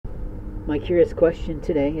My curious question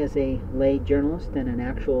today as a lay journalist and an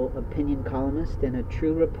actual opinion columnist and a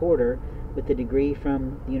true reporter with a degree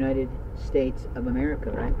from the United States of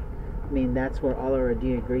America, right? I mean, that's where all our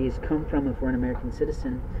degrees come from if we're an American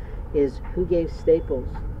citizen, is who gave Staples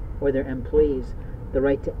or their employees the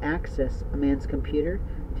right to access a man's computer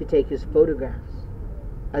to take his photographs?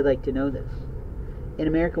 I'd like to know this. In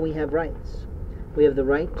America, we have rights. We have the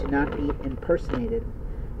right to not be impersonated.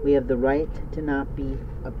 We have the right to not be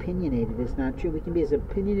opinionated. It's not true. We can be as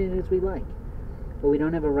opinionated as we like, but we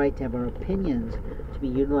don't have a right to have our opinions to be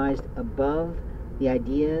utilized above the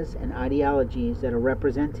ideas and ideologies that are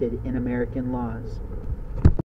represented in American laws.